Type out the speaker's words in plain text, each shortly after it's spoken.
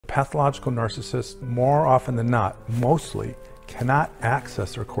pathological narcissists, more often than not, mostly, cannot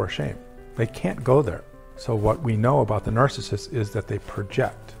access their core shame. They can't go there. So what we know about the narcissist is that they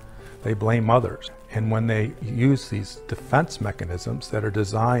project. They blame others. And when they use these defense mechanisms that are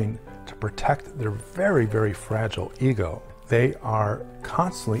designed to protect their very, very fragile ego, they are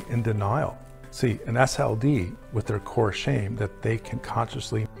constantly in denial. See, an SLD with their core shame that they can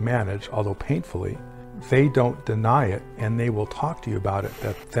consciously manage, although painfully, they don't deny it, and they will talk to you about it,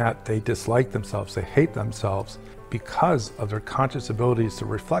 that they dislike themselves, they hate themselves, because of their conscious abilities to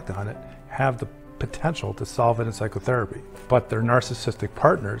reflect on it, have the potential to solve it in psychotherapy. But their narcissistic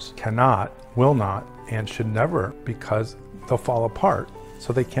partners cannot, will not, and should never, because they'll fall apart,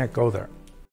 so they can't go there.